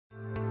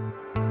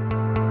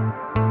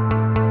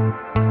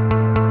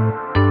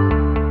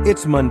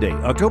It's Monday,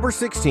 October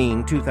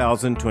 16,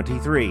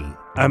 2023.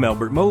 I'm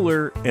Albert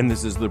Mohler, and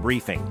this is The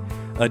Briefing,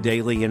 a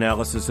daily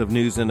analysis of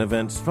news and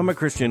events from a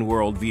Christian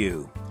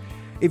worldview.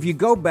 If you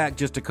go back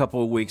just a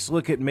couple of weeks,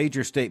 look at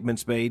major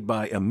statements made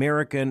by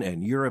American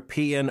and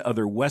European,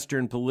 other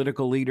Western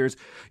political leaders.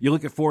 You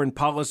look at foreign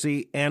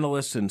policy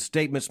analysts and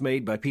statements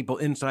made by people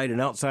inside and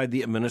outside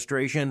the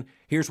administration.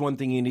 Here's one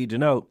thing you need to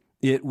know.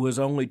 It was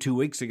only 2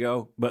 weeks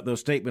ago, but those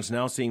statements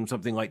now seem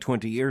something like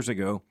 20 years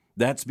ago.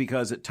 That's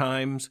because at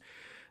times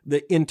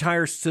the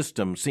entire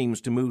system seems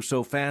to move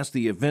so fast,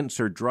 the events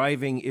are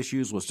driving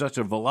issues with such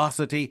a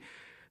velocity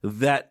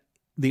that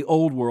the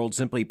old world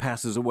simply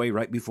passes away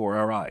right before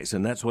our eyes.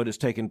 And that's what has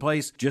taken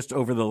place just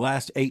over the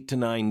last 8 to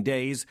 9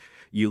 days.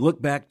 You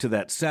look back to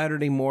that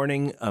Saturday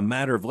morning, a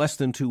matter of less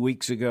than 2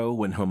 weeks ago,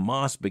 when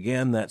Hamas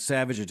began that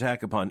savage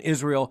attack upon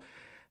Israel,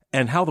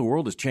 and how the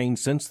world has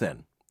changed since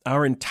then.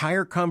 Our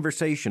entire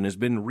conversation has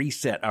been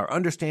reset. Our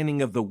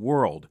understanding of the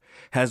world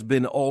has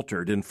been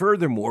altered. And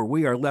furthermore,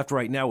 we are left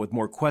right now with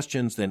more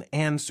questions than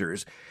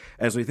answers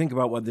as we think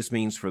about what this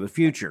means for the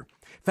future.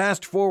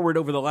 Fast forward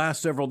over the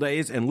last several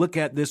days and look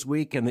at this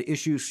week and the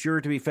issues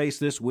sure to be faced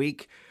this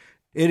week.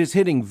 It is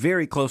hitting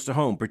very close to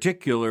home,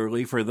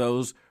 particularly for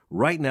those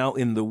right now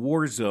in the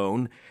war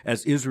zone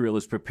as Israel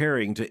is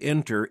preparing to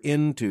enter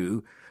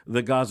into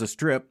the Gaza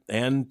Strip,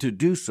 and to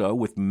do so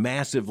with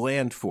massive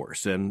land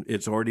force. And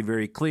it's already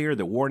very clear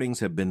the warnings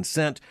have been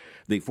sent.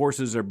 The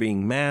forces are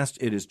being massed.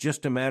 It is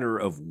just a matter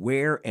of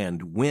where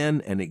and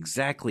when and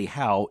exactly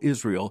how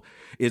Israel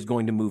is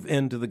going to move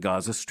into the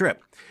Gaza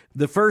Strip.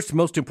 The first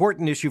most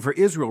important issue for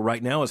Israel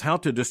right now is how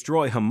to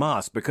destroy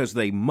Hamas, because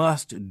they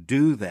must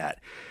do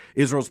that.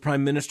 Israel's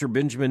Prime Minister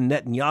Benjamin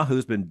Netanyahu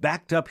has been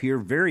backed up here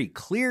very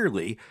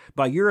clearly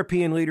by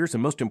European leaders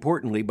and most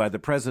importantly by the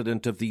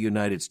President of the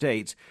United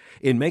States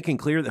in making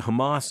clear that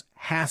Hamas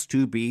has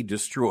to be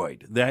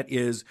destroyed. That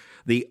is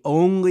the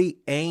only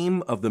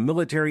aim of the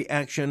military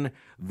action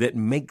that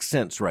makes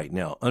sense right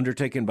now,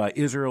 undertaken by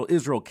Israel.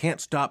 Israel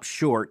can't stop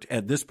short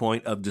at this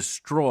point of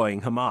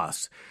destroying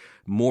Hamas.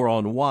 More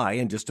on why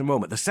in just a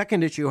moment. The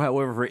second issue,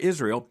 however, for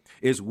Israel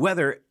is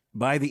whether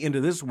by the end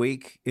of this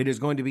week, it is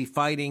going to be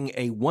fighting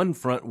a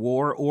one-front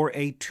war or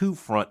a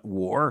two-front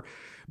war,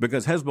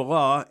 because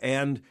Hezbollah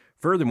and,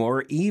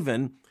 furthermore,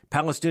 even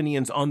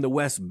Palestinians on the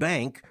West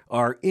Bank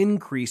are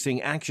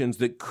increasing actions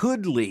that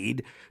could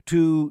lead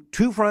to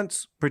two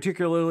fronts,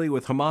 particularly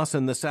with Hamas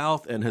in the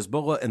south and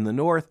Hezbollah in the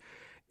north.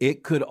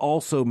 It could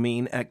also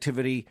mean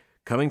activity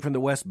coming from the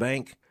West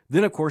Bank.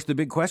 Then, of course, the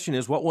big question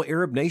is, what will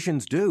Arab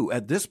nations do?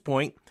 At this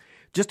point,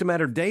 just a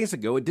matter of days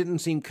ago, it didn't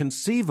seem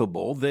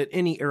conceivable that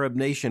any Arab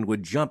nation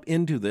would jump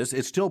into this.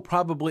 It's still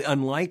probably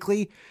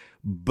unlikely,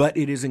 but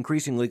it is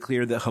increasingly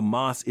clear that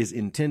Hamas is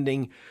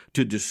intending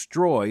to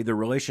destroy the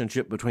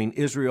relationship between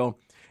Israel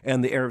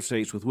and the Arab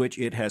states with which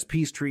it has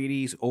peace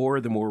treaties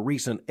or the more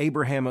recent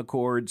Abraham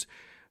Accords.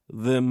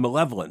 The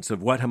malevolence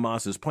of what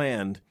Hamas has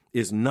planned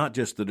is not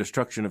just the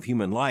destruction of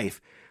human life,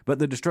 but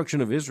the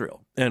destruction of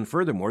Israel, and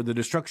furthermore, the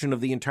destruction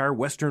of the entire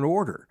Western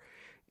order.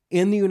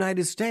 In the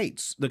United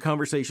States, the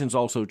conversation's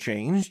also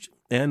changed,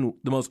 and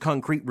the most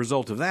concrete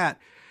result of that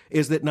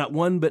is that not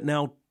one but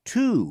now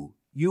two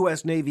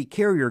U.S. Navy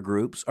carrier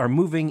groups are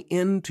moving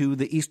into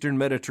the Eastern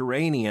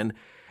Mediterranean,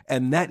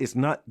 and that is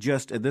not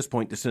just at this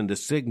point to send a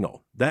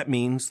signal. That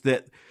means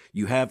that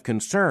you have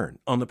concern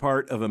on the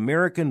part of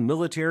American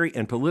military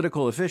and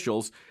political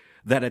officials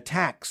that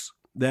attacks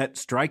that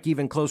strike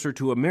even closer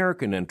to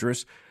American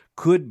interests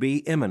could be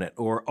imminent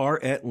or are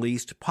at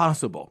least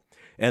possible.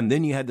 And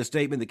then you had the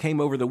statement that came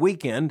over the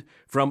weekend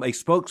from a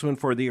spokesman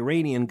for the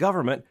Iranian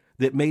government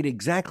that made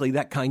exactly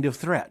that kind of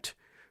threat.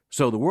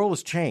 So the world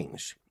has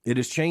changed. It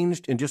has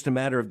changed in just a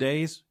matter of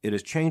days. It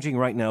is changing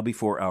right now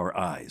before our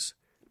eyes.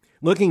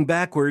 Looking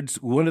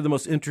backwards, one of the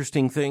most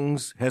interesting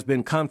things has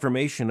been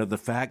confirmation of the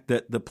fact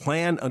that the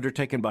plan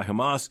undertaken by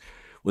Hamas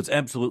was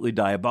absolutely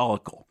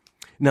diabolical.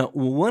 Now,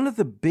 one of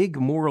the big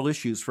moral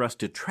issues for us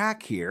to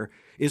track here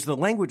is the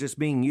language that's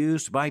being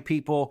used by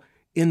people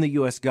in the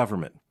U.S.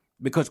 government.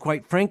 Because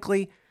quite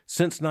frankly,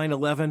 since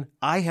 9/11,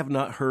 I have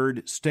not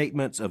heard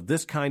statements of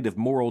this kind of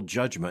moral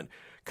judgment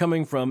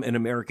coming from an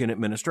American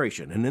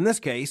administration. And in this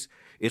case,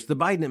 it's the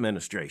Biden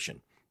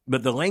administration.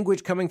 But the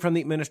language coming from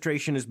the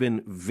administration has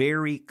been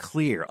very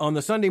clear. On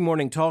the Sunday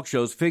morning talk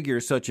shows,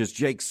 figures such as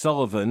Jake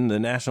Sullivan, the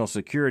national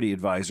security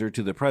advisor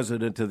to the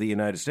President of the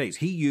United States,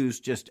 he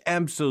used just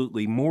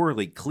absolutely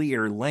morally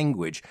clear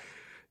language.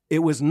 It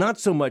was not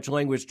so much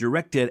language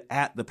directed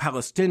at the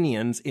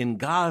Palestinians in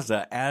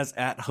Gaza as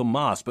at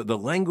Hamas, but the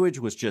language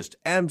was just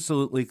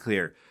absolutely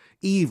clear.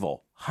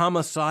 Evil,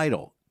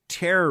 homicidal,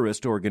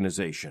 terrorist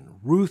organization,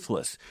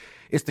 ruthless.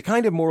 It's the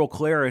kind of moral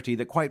clarity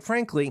that, quite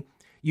frankly,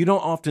 you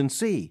don't often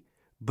see.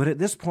 But at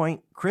this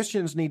point,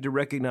 Christians need to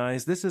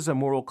recognize this is a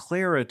moral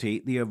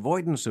clarity, the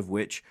avoidance of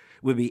which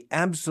would be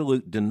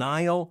absolute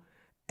denial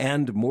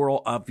and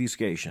moral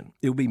obfuscation.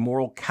 It would be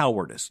moral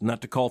cowardice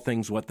not to call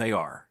things what they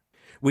are.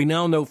 We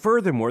now know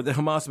furthermore that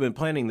Hamas has been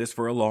planning this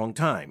for a long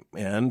time,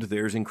 and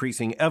there's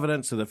increasing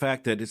evidence of the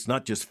fact that it's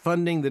not just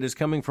funding that is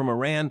coming from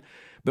Iran,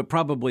 but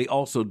probably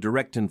also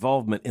direct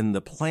involvement in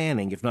the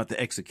planning, if not the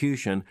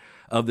execution,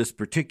 of this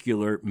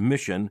particular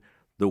mission,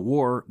 the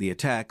war, the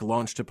attack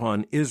launched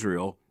upon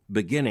Israel,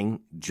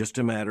 beginning just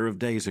a matter of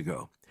days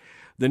ago.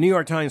 The New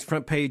York Times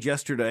front page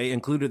yesterday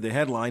included the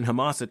headline,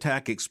 Hamas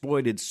attack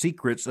exploited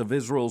secrets of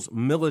Israel's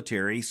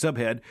military.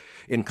 Subhead,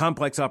 in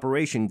complex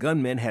operation,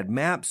 gunmen had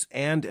maps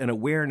and an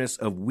awareness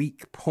of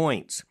weak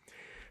points.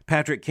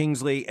 Patrick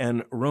Kingsley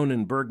and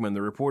Ronan Bergman,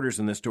 the reporters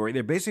in this story,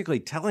 they're basically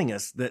telling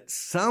us that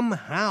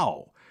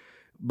somehow,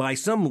 by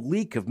some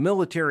leak of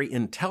military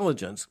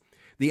intelligence,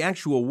 the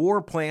actual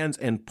war plans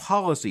and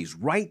policies,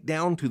 right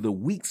down to the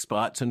weak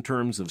spots in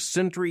terms of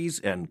sentries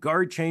and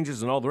guard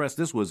changes and all the rest,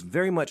 this was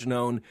very much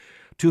known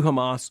to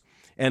Hamas,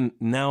 and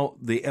now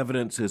the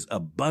evidence is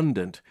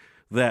abundant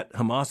that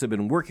Hamas had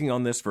been working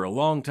on this for a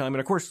long time.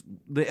 And of course,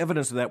 the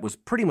evidence of that was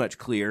pretty much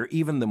clear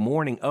even the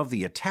morning of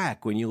the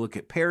attack when you look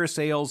at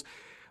parasails.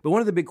 But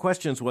one of the big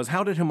questions was,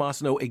 how did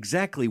Hamas know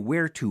exactly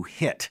where to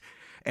hit?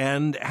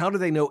 And how do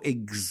they know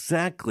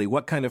exactly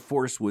what kind of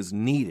force was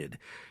needed?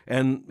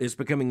 And it's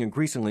becoming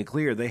increasingly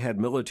clear they had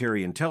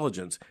military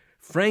intelligence.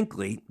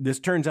 Frankly, this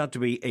turns out to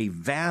be a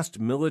vast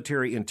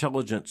military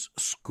intelligence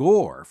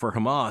score for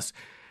Hamas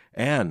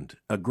and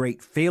a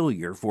great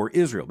failure for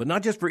Israel. But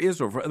not just for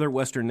Israel, for other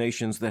Western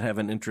nations that have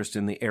an interest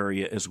in the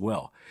area as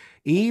well.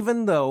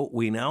 Even though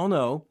we now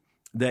know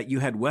that you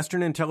had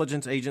Western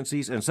intelligence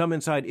agencies and some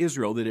inside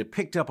Israel that had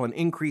picked up on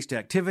increased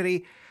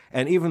activity,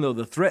 and even though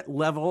the threat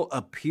level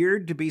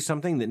appeared to be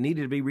something that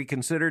needed to be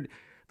reconsidered,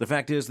 the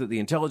fact is that the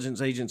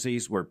intelligence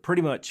agencies were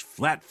pretty much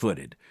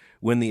flat-footed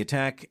when the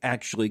attack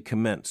actually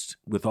commenced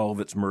with all of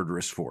its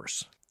murderous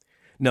force.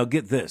 Now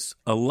get this,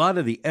 a lot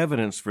of the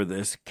evidence for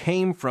this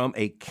came from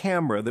a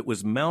camera that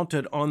was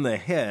mounted on the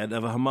head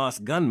of a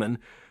Hamas gunman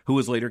who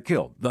was later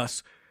killed.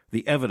 Thus,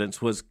 the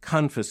evidence was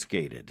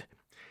confiscated.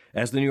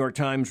 As the New York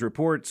Times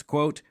reports,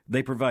 quote,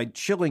 they provide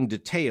chilling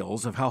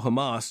details of how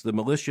Hamas, the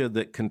militia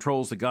that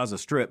controls the Gaza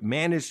Strip,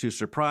 managed to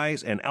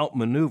surprise and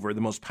outmaneuver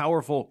the most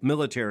powerful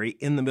military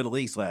in the Middle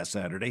East last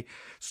Saturday,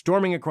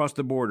 storming across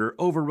the border,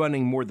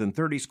 overrunning more than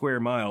 30 square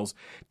miles,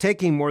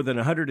 taking more than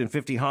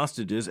 150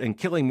 hostages, and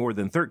killing more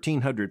than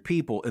 1,300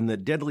 people in the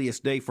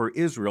deadliest day for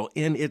Israel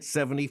in its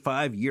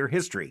 75-year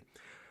history.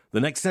 The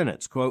next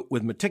sentence, quote,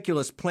 with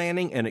meticulous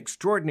planning and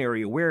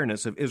extraordinary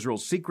awareness of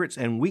Israel's secrets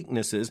and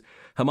weaknesses,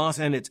 Hamas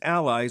and its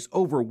allies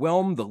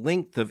overwhelmed the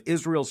length of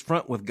Israel's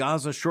front with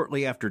Gaza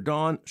shortly after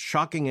dawn,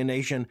 shocking a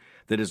nation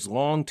that has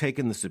long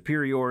taken the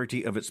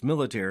superiority of its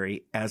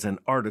military as an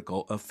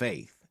article of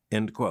faith,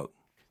 end quote.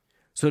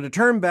 So to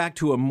turn back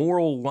to a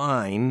moral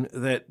line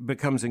that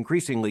becomes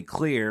increasingly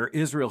clear,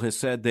 Israel has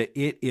said that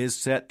it is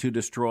set to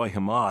destroy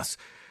Hamas,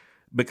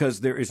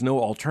 because there is no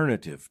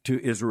alternative to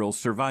Israel's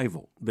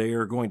survival. They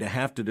are going to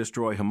have to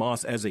destroy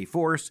Hamas as a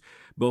force,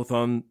 both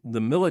on the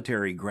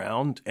military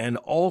ground and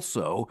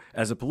also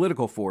as a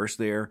political force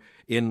there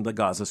in the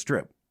Gaza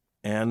Strip.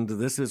 And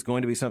this is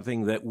going to be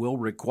something that will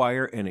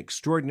require an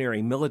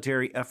extraordinary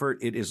military effort.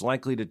 It is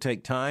likely to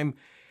take time,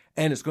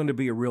 and it's going to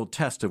be a real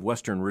test of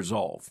Western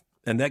resolve.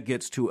 And that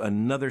gets to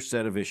another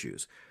set of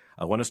issues.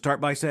 I want to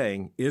start by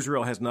saying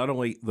Israel has not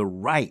only the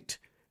right,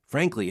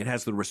 frankly, it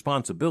has the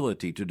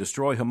responsibility to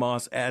destroy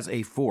Hamas as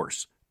a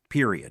force,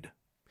 period.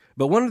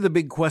 But one of the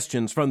big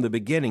questions from the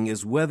beginning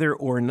is whether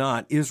or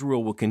not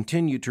Israel will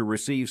continue to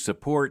receive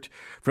support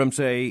from,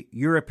 say,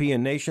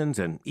 European nations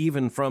and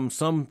even from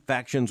some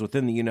factions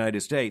within the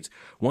United States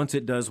once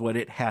it does what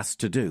it has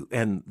to do.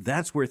 And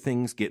that's where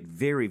things get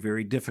very,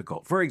 very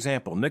difficult. For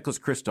example, Nicholas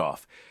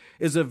Kristof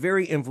is a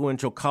very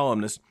influential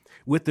columnist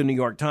with the New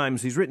York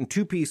Times. He's written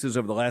two pieces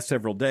over the last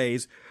several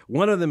days.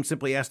 One of them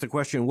simply asked the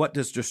question, what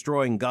does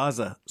destroying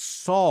Gaza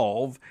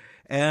solve?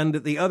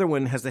 And the other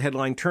one has the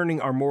headline,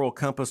 Turning Our Moral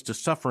Compass to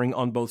Suffering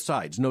on Both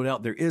Sides. No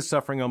doubt there is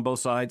suffering on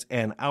both sides,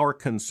 and our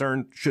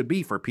concern should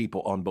be for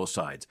people on both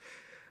sides.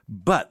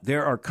 But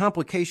there are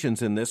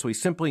complications in this we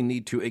simply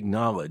need to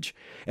acknowledge.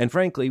 And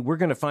frankly, we're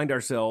going to find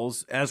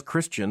ourselves as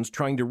Christians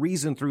trying to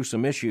reason through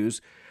some issues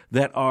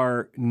that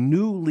are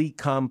newly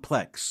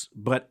complex,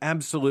 but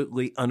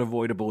absolutely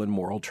unavoidable in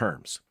moral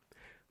terms.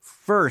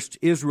 First,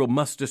 Israel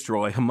must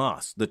destroy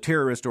Hamas, the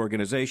terrorist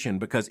organization,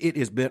 because it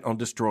is bent on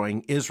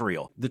destroying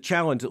Israel. The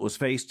challenge that was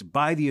faced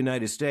by the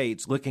United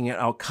States looking at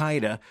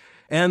al-Qaeda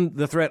and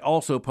the threat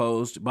also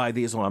posed by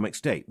the Islamic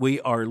State. We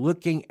are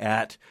looking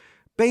at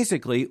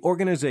basically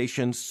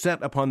organizations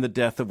set upon the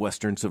death of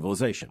Western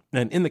civilization.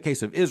 And in the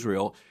case of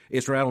Israel,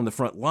 it's right on the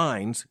front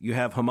lines. You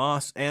have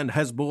Hamas and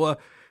Hezbollah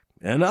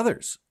and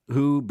others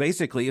who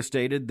basically have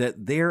stated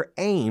that their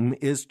aim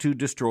is to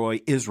destroy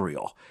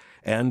Israel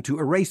and to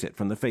erase it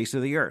from the face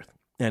of the earth.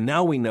 And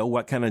now we know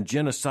what kind of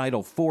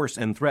genocidal force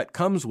and threat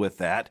comes with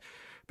that,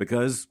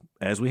 because,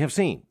 as we have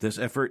seen, this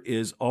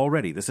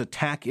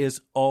attack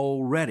is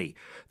already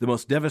the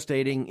most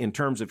devastating in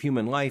terms of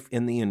human life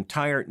in the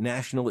entire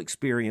national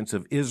experience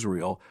of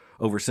Israel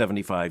over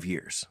 75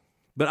 years.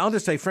 But I'll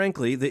just say,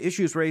 frankly, the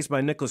issues raised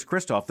by Nicholas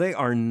Kristof, they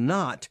are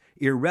not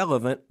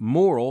irrelevant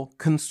moral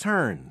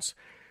concerns.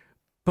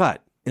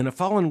 But in a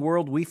fallen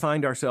world, we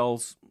find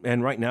ourselves,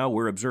 and right now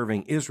we're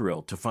observing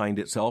Israel to find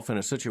itself in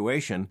a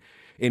situation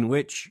in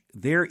which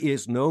there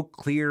is no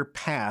clear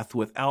path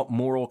without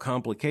moral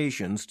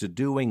complications to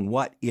doing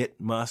what it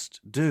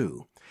must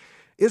do.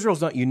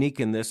 Israel's not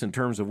unique in this in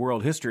terms of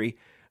world history,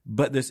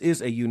 but this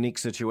is a unique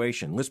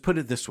situation. Let's put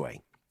it this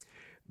way.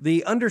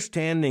 The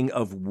understanding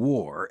of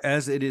war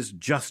as it is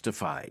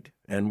justified,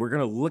 and we're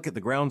going to look at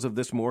the grounds of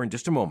this more in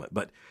just a moment,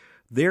 but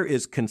there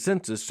is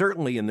consensus,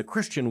 certainly in the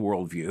Christian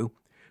worldview,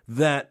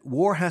 that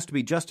war has to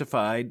be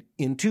justified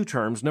in two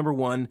terms. Number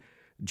one,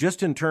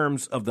 just in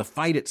terms of the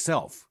fight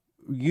itself.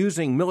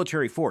 Using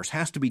military force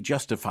has to be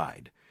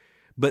justified.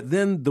 But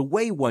then the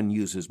way one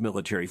uses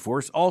military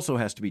force also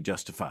has to be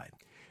justified.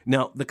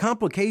 Now, the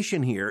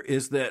complication here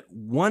is that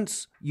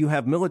once you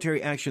have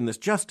military action that's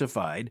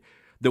justified,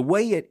 the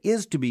way it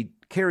is to be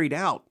carried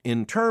out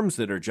in terms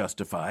that are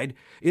justified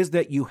is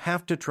that you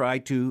have to try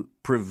to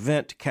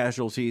prevent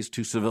casualties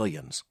to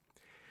civilians.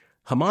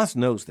 Hamas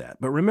knows that,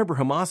 but remember,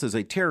 Hamas is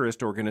a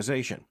terrorist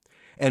organization.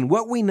 And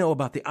what we know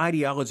about the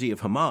ideology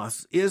of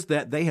Hamas is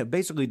that they have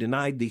basically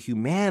denied the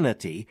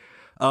humanity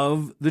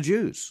of the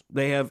Jews.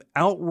 They have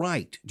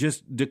outright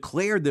just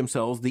declared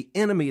themselves the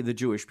enemy of the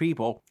Jewish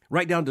people,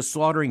 right down to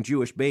slaughtering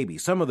Jewish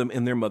babies, some of them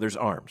in their mother's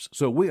arms.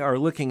 So we are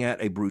looking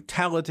at a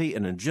brutality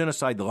and a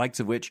genocide the likes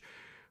of which,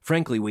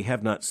 frankly, we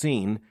have not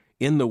seen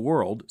in the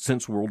world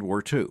since World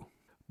War II.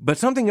 But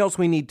something else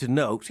we need to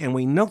note, and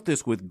we note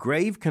this with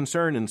grave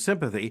concern and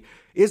sympathy,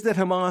 is that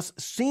Hamas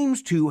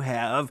seems to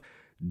have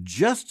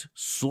just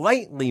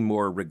slightly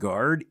more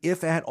regard,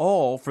 if at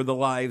all, for the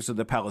lives of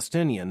the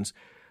Palestinians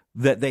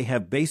that they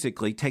have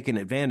basically taken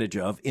advantage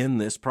of in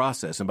this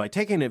process. And by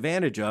taking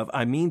advantage of,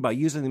 I mean by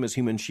using them as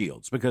human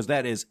shields, because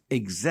that is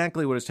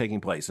exactly what is taking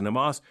place. And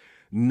Hamas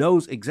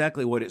knows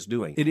exactly what it's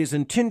doing. It is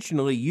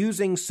intentionally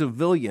using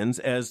civilians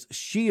as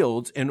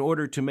shields in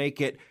order to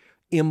make it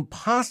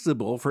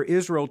impossible for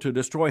Israel to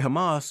destroy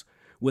Hamas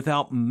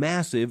without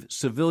massive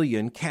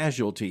civilian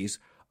casualties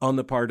on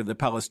the part of the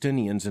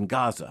Palestinians in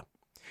Gaza.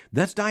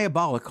 That's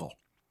diabolical.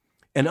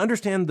 And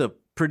understand the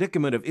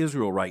predicament of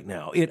Israel right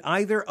now. It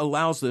either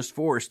allows this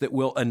force that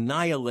will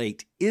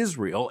annihilate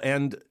Israel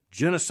and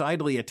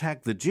genocidally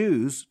attack the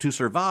Jews to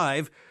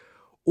survive,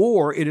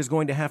 or it is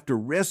going to have to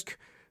risk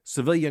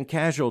civilian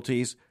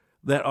casualties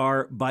that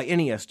are, by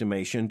any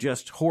estimation,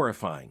 just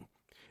horrifying.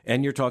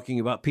 And you're talking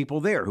about people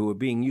there who are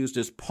being used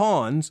as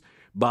pawns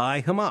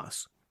by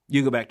Hamas.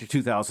 You go back to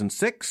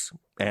 2006,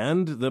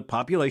 and the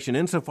population,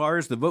 insofar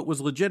as the vote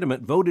was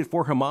legitimate, voted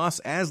for Hamas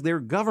as their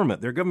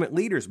government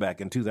leaders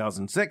back in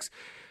 2006.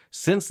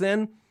 Since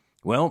then,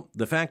 well,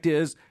 the fact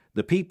is,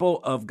 the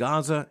people of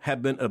Gaza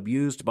have been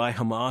abused by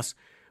Hamas,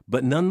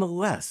 but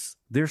nonetheless,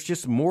 there's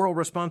just moral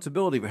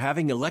responsibility for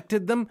having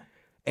elected them,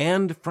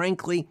 and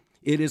frankly,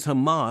 it is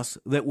Hamas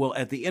that will,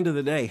 at the end of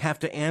the day, have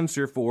to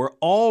answer for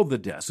all the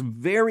deaths.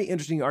 Very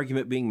interesting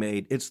argument being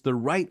made. It's the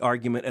right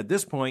argument at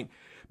this point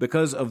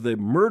because of the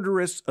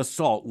murderous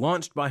assault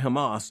launched by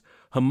Hamas.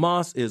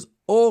 Hamas is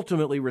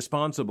ultimately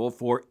responsible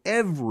for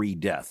every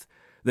death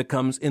that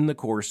comes in the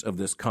course of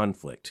this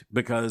conflict.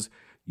 Because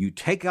you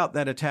take out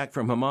that attack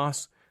from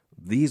Hamas,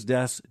 these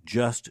deaths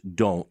just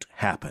don't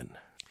happen.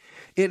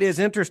 It is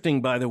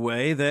interesting, by the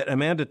way, that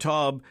Amanda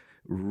Taub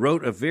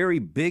wrote a very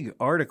big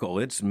article.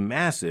 It's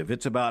massive.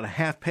 It's about a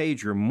half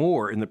page or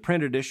more in the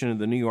print edition of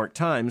the New York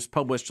Times,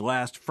 published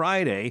last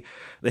Friday.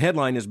 The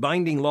headline is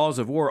Binding Laws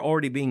of War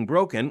Already Being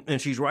Broken, and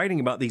she's writing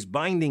about these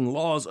binding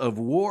laws of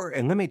war,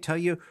 and let me tell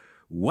you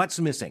what's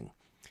missing.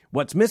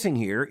 What's missing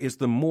here is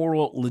the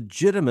moral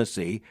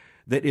legitimacy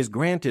that is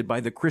granted by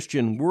the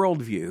Christian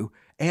worldview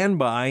and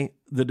by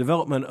the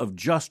development of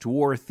just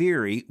war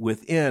theory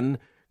within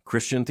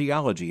Christian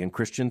theology and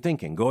Christian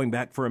thinking, going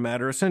back for a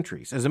matter of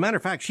centuries. As a matter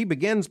of fact, she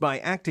begins by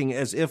acting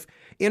as if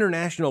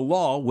international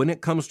law, when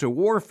it comes to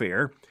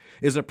warfare,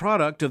 is a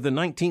product of the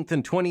 19th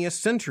and 20th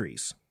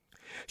centuries.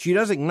 She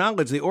does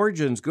acknowledge the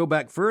origins go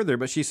back further,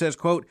 but she says,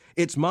 quote,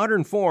 its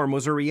modern form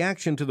was a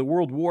reaction to the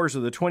world wars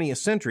of the 20th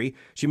century.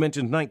 She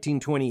mentions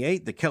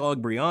 1928, the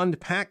Kellogg-Briand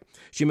Pact.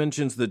 She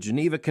mentions the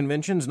Geneva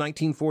Conventions,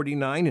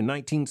 1949 and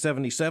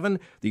 1977,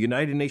 the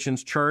United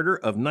Nations Charter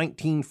of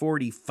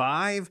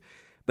 1945.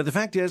 But the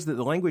fact is that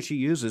the language she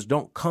uses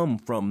don't come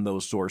from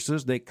those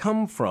sources. They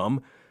come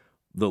from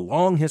the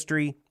long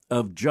history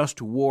of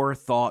just war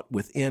thought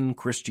within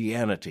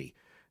Christianity,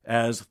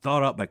 as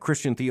thought out by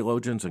Christian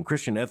theologians and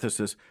Christian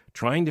ethicists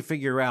trying to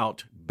figure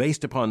out,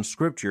 based upon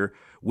Scripture,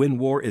 when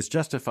war is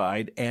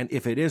justified, and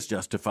if it is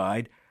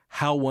justified,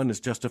 how one is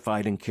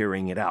justified in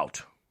carrying it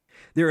out.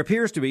 There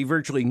appears to be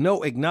virtually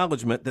no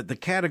acknowledgement that the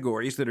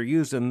categories that are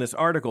used in this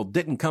article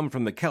didn't come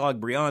from the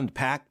Kellogg-Briand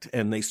Pact,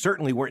 and they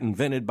certainly weren't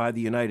invented by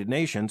the United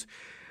Nations.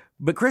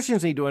 But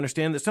Christians need to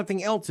understand that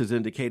something else is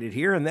indicated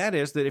here, and that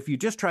is that if you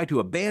just try to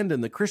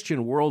abandon the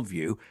Christian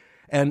worldview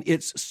and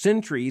it's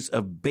centuries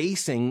of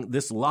basing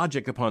this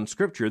logic upon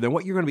Scripture, then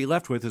what you're going to be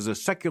left with is a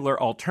secular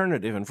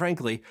alternative. And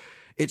frankly,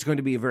 it's going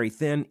to be a very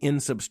thin,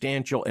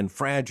 insubstantial, and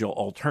fragile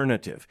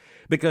alternative.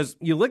 Because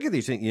you look at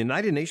these things, the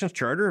United Nations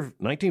Charter of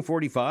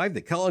 1945,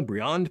 the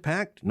Kellogg-Briand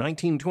Pact,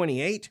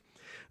 1928,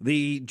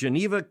 the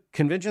Geneva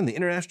Convention, the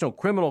International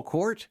Criminal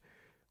Court.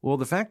 Well,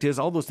 the fact is,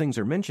 all those things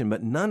are mentioned,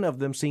 but none of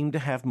them seem to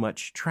have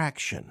much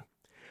traction.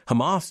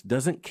 Hamas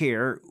doesn't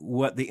care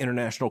what the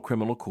International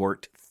Criminal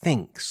Court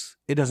thinks.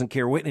 It doesn't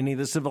care what any of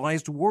the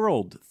civilized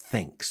world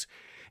thinks.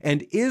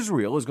 And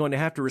Israel is going to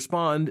have to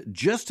respond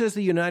just as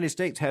the United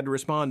States had to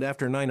respond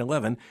after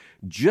 9/11,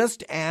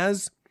 just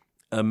as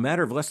a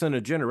matter of less than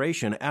a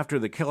generation after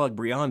the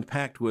Kellogg-Briand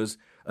Pact was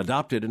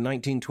adopted in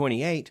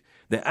 1928,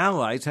 the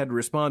Allies had to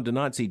respond to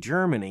Nazi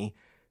Germany.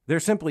 There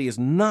simply is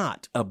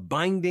not a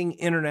binding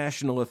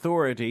international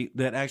authority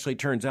that actually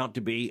turns out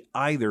to be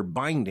either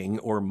binding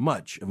or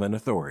much of an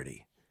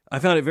authority. I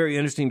found it very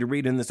interesting to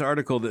read in this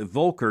article that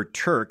Volker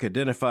Turk,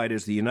 identified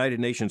as the United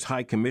Nations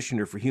High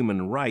Commissioner for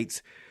Human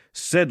Rights,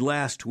 said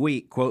last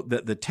week, quote,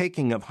 that the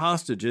taking of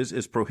hostages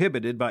is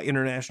prohibited by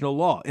international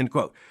law, end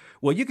quote.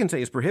 Well, you can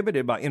say it's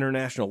prohibited by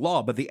international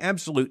law, but the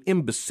absolute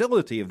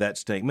imbecility of that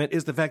statement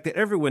is the fact that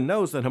everyone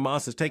knows that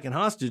Hamas has taken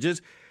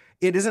hostages.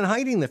 It isn't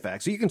hiding the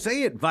fact. So you can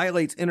say it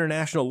violates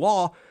international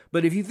law,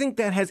 but if you think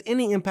that has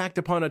any impact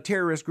upon a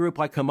terrorist group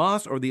like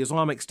Hamas or the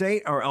Islamic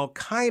State or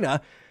Al-Qaeda,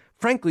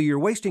 frankly, you're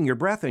wasting your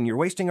breath and you're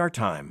wasting our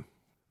time.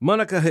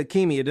 Monica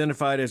Hakimi,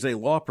 identified as a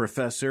law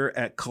professor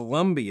at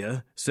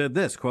Columbia, said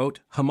this,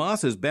 quote,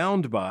 Hamas is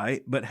bound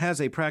by, but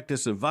has a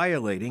practice of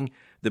violating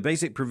the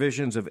basic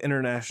provisions of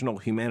international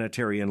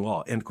humanitarian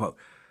law, end quote.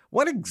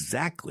 What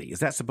exactly is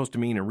that supposed to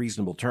mean in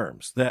reasonable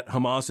terms? That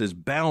Hamas is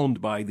bound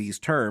by these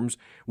terms,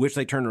 which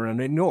they turn around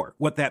and ignore.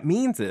 What that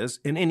means is,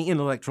 in any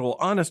intellectual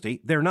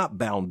honesty, they're not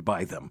bound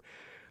by them.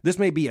 This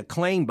may be a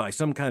claim by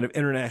some kind of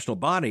international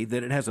body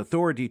that it has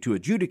authority to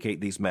adjudicate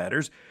these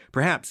matters,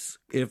 perhaps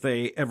if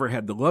they ever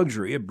had the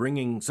luxury of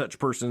bringing such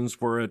persons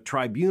for a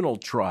tribunal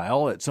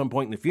trial at some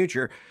point in the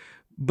future,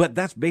 but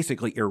that's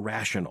basically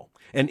irrational.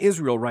 And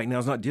Israel right now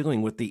is not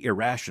dealing with the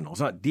irrational.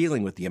 It's not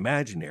dealing with the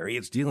imaginary.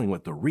 It's dealing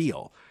with the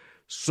real.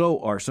 So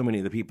are so many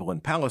of the people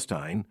in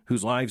Palestine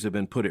whose lives have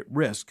been put at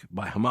risk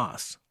by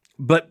Hamas.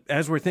 But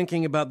as we're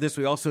thinking about this,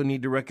 we also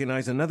need to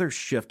recognize another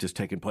shift has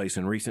taken place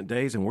in recent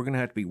days, and we're going to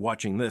have to be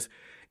watching this.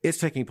 It's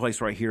taking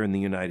place right here in the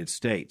United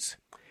States.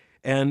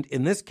 And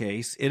in this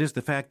case, it is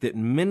the fact that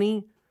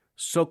many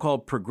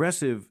so-called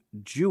progressive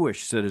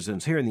Jewish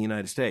citizens here in the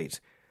United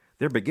States,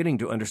 they're beginning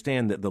to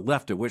understand that the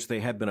left of which they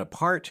have been a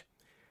part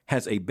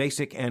has a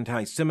basic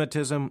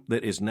anti-Semitism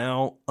that is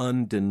now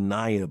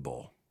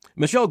undeniable.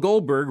 Michelle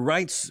Goldberg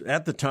writes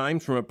at the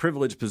Times from a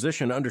privileged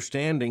position,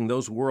 understanding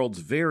those worlds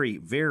very,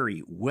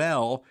 very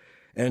well.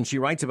 And she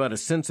writes about a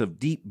sense of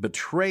deep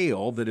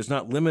betrayal that is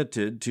not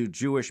limited to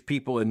Jewish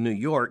people in New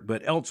York,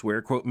 but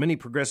elsewhere. Quote, many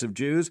progressive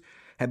Jews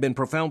have been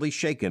profoundly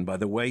shaken by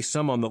the way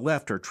some on the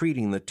left are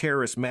treating the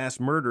terrorist mass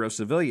murder of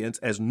civilians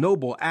as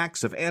noble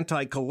acts of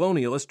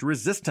anti-colonialist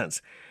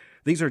resistance.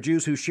 These are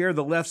Jews who share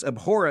the left's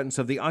abhorrence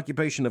of the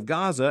occupation of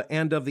Gaza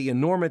and of the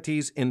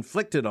enormities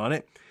inflicted on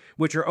it,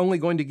 which are only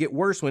going to get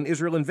worse when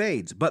Israel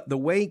invades. But the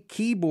way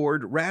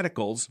keyboard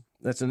radicals,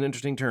 that's an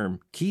interesting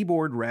term,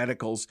 keyboard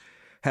radicals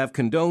have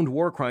condoned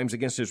war crimes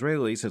against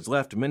Israelis has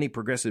left many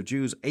progressive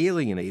Jews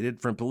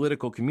alienated from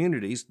political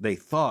communities they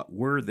thought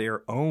were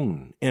their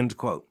own, end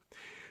quote.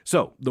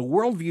 So the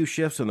worldview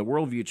shifts and the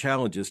worldview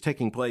challenges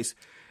taking place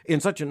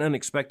in such an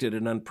unexpected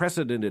and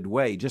unprecedented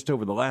way just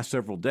over the last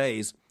several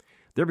days,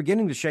 they're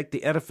beginning to shake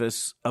the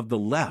edifice of the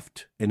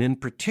left. And in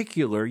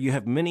particular, you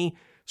have many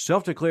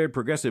self-declared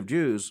progressive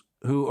Jews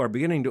who are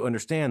beginning to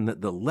understand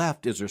that the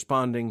left is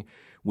responding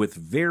with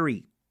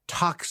very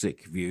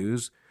toxic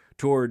views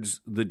towards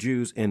the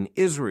Jews in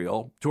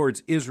Israel,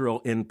 towards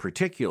Israel in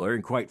particular,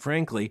 and quite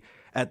frankly,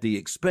 at the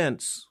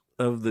expense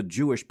of the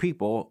Jewish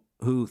people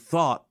who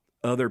thought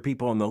other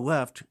people on the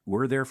left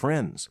were their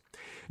friends.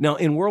 Now,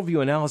 in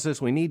worldview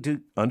analysis, we need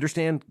to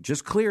understand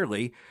just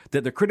clearly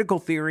that the critical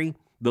theory,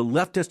 the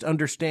leftist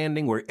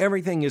understanding where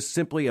everything is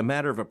simply a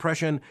matter of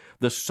oppression,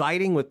 the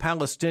siding with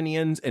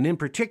Palestinians, and in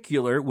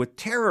particular with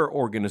terror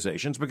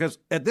organizations, because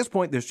at this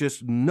point there's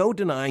just no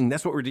denying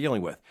that's what we're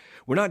dealing with.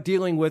 We're not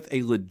dealing with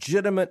a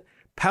legitimate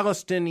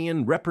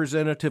Palestinian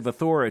representative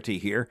authority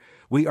here.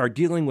 We are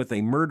dealing with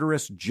a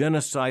murderous,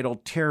 genocidal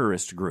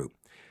terrorist group.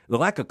 The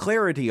lack of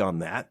clarity on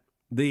that,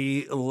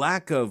 the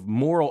lack of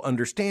moral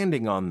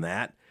understanding on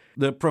that,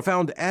 the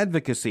profound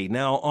advocacy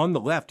now on the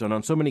left and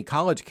on so many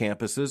college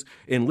campuses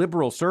in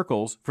liberal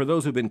circles for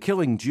those who've been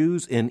killing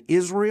Jews in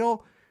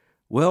Israel,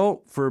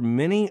 well, for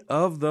many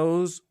of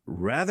those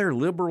rather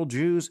liberal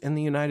Jews in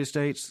the United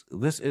States,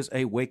 this is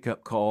a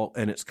wake-up call,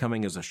 and it's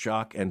coming as a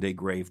shock and a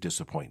grave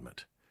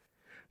disappointment.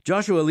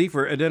 Joshua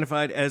Leifer,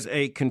 identified as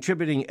a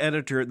contributing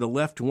editor at the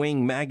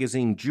left-wing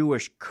magazine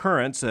Jewish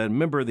Currents, a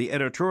member of the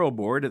editorial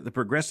board at the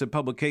progressive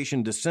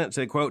publication Dissent,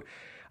 said, quote,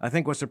 I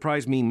think what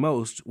surprised me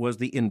most was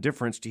the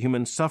indifference to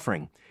human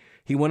suffering.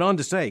 He went on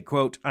to say,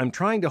 quote, "I'm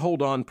trying to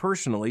hold on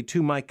personally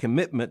to my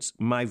commitments,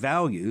 my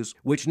values,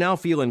 which now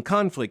feel in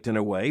conflict in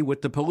a way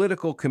with the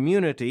political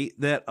community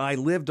that I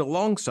lived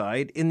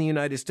alongside in the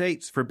United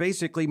States for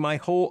basically my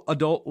whole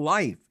adult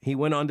life." He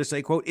went on to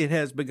say, quote, "It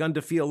has begun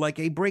to feel like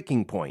a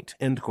breaking point,"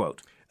 end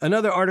quote.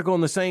 Another article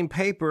in the same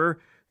paper,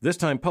 this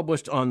time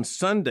published on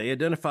Sunday,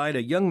 identified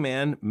a young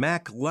man,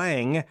 Mac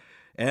Lang,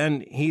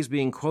 and he's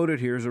being quoted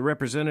here as a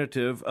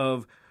representative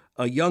of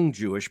a young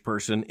Jewish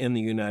person in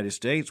the United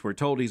States. We're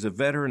told he's a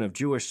veteran of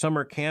Jewish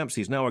summer camps.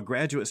 He's now a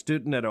graduate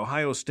student at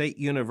Ohio State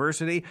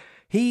University.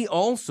 He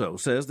also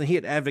says that he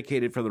had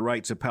advocated for the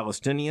rights of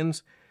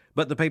Palestinians,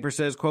 but the paper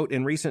says, quote,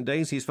 "In recent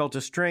days, he's felt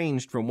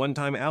estranged from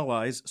one-time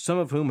allies, some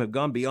of whom have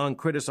gone beyond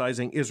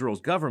criticizing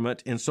Israel's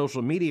government in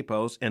social media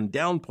posts and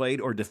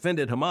downplayed or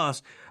defended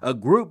Hamas, a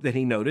group that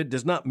he noted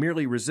does not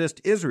merely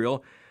resist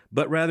Israel,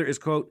 but rather is,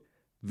 quote,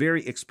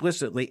 very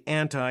explicitly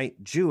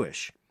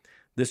anti-Jewish."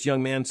 This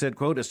young man said,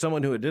 quote, "As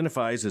someone who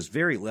identifies as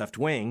very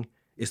left-wing,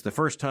 it's the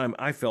first time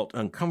I felt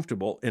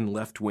uncomfortable in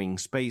left-wing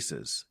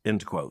spaces,"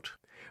 end quote.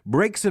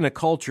 Breaks in a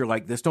culture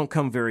like this don't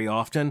come very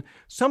often.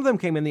 Some of them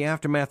came in the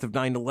aftermath of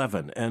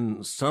 9/11,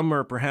 and some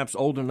are perhaps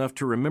old enough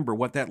to remember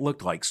what that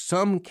looked like.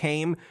 Some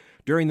came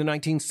during the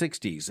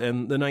 1960s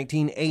and the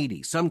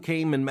 1980s. Some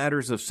came in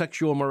matters of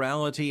sexual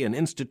morality and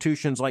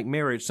institutions like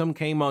marriage. Some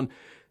came on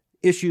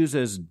issues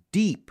as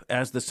deep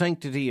as the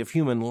sanctity of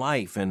human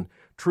life and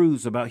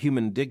truths about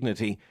human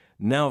dignity.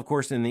 Now, of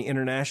course, in the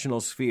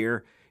international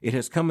sphere, it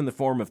has come in the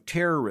form of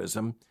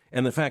terrorism.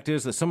 And the fact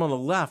is that some on the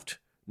left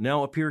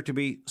now appear to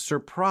be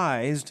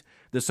surprised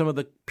that some of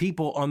the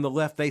people on the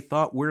left they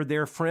thought were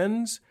their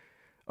friends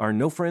are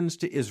no friends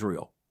to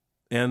Israel.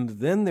 And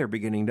then they're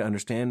beginning to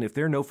understand if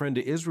they're no friend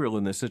to Israel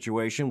in this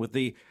situation, with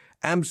the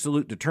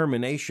absolute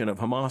determination of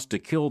Hamas to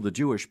kill the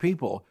Jewish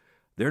people,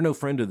 they're no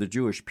friend of the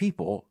Jewish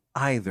people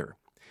either.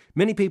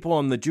 Many people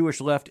on the Jewish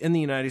left in the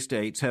United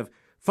States have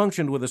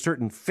functioned with a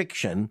certain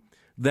fiction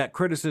that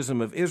criticism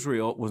of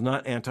Israel was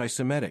not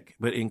anti-Semitic,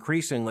 but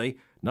increasingly,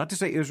 not to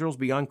say Israel's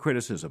beyond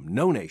criticism,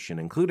 no nation,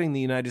 including the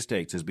United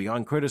States, is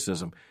beyond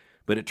criticism,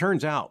 but it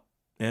turns out,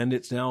 and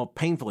it's now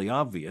painfully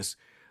obvious,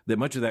 that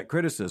much of that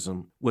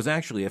criticism was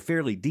actually a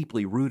fairly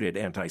deeply rooted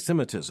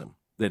anti-Semitism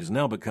that is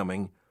now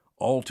becoming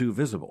all too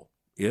visible,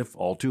 if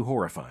all too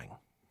horrifying.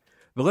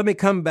 But let me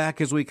come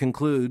back as we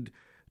conclude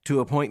to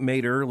a point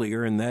made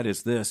earlier, and that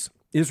is this.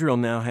 Israel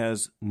now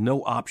has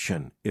no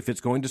option, if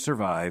it's going to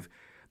survive,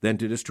 than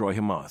to destroy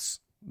Hamas.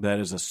 That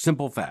is a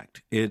simple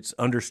fact. It's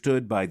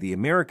understood by the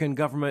American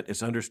government.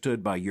 It's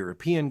understood by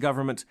European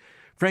governments.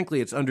 Frankly,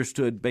 it's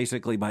understood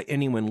basically by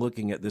anyone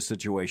looking at this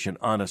situation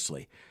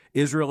honestly.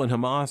 Israel and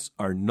Hamas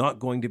are not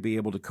going to be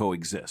able to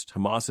coexist.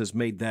 Hamas has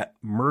made that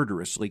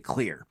murderously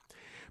clear.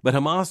 But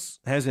Hamas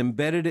has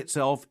embedded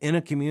itself in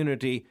a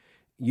community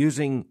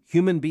using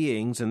human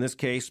beings, in this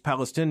case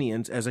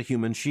Palestinians, as a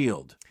human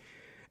shield.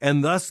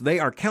 And thus they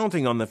are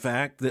counting on the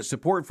fact that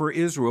support for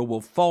Israel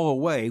will fall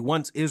away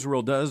once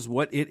Israel does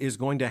what it is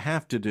going to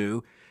have to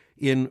do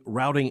in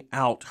routing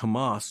out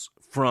Hamas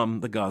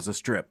from the Gaza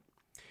Strip.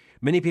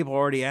 Many people are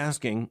already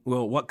asking,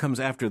 well, what comes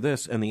after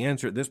this? And the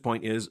answer at this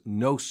point is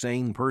no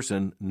sane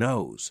person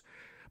knows.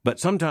 But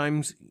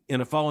sometimes in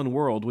a fallen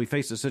world, we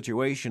face a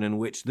situation in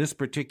which this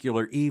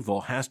particular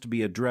evil has to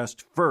be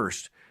addressed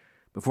first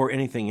before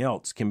anything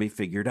else can be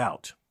figured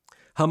out.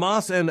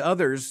 Hamas and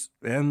others,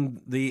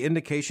 and the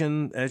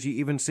indication, as you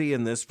even see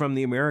in this, from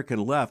the American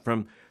left,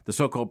 from the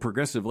so-called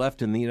progressive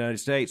left in the United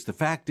States, the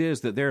fact is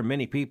that there are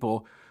many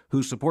people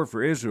whose support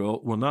for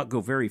Israel will not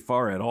go very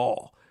far at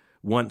all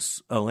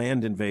once a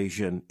land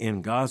invasion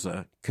in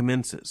Gaza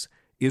commences.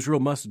 Israel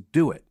must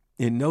do it.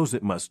 It knows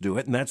it must do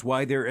it, and that's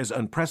why there is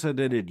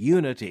unprecedented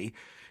unity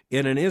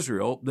in an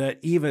Israel that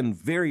even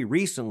very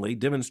recently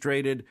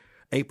demonstrated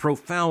a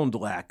profound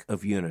lack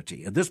of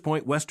unity. At this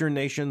point, Western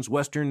nations,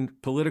 Western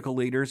political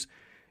leaders,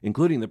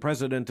 including the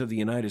President of the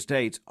United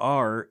States,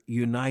 are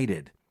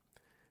united.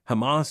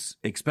 Hamas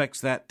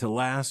expects that to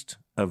last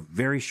a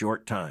very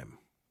short time.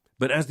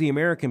 But as the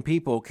American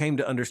people came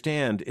to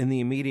understand in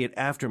the immediate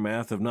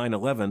aftermath of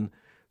 9/11,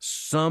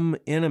 some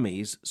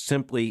enemies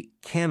simply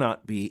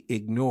cannot be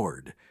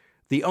ignored.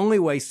 The only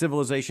way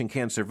civilization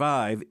can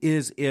survive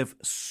is if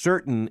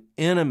certain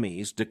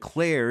enemies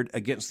declared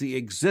against the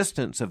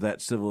existence of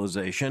that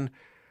civilization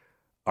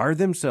are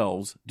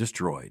themselves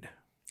destroyed.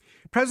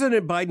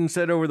 President Biden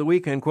said over the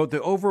weekend, quote,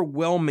 "The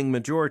overwhelming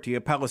majority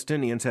of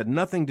Palestinians had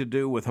nothing to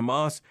do with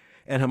Hamas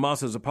and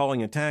Hamas's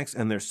appalling attacks,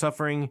 and they're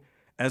suffering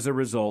as a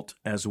result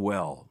as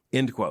well,"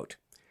 end quote.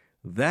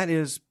 That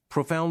is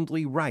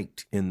profoundly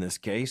right in this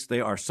case.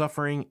 They are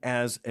suffering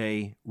as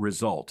a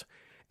result.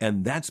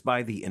 And that's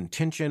by the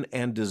intention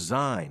and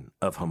design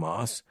of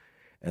Hamas.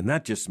 And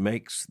that just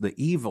makes the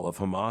evil of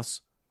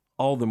Hamas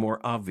all the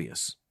more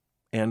obvious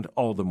and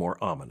all the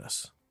more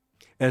ominous.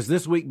 As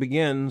this week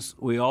begins,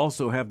 we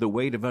also have the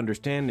weight of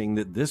understanding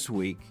that this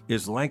week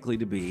is likely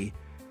to be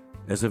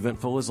as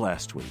eventful as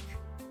last week.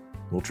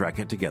 We'll track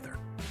it together.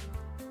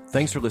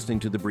 Thanks for listening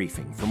to The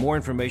Briefing. For more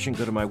information,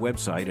 go to my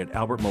website at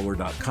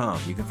albertmohler.com.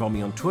 You can follow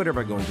me on Twitter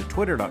by going to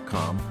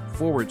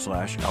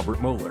twitter.com/Albert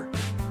Mohler.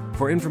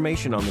 For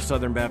information on the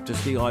Southern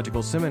Baptist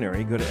Theological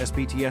Seminary, go to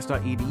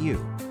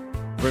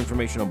sbts.edu. For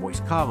information on Boyce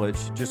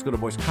College, just go to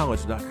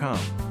boycecollege.com.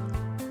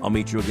 I'll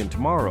meet you again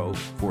tomorrow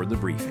for The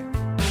Briefing.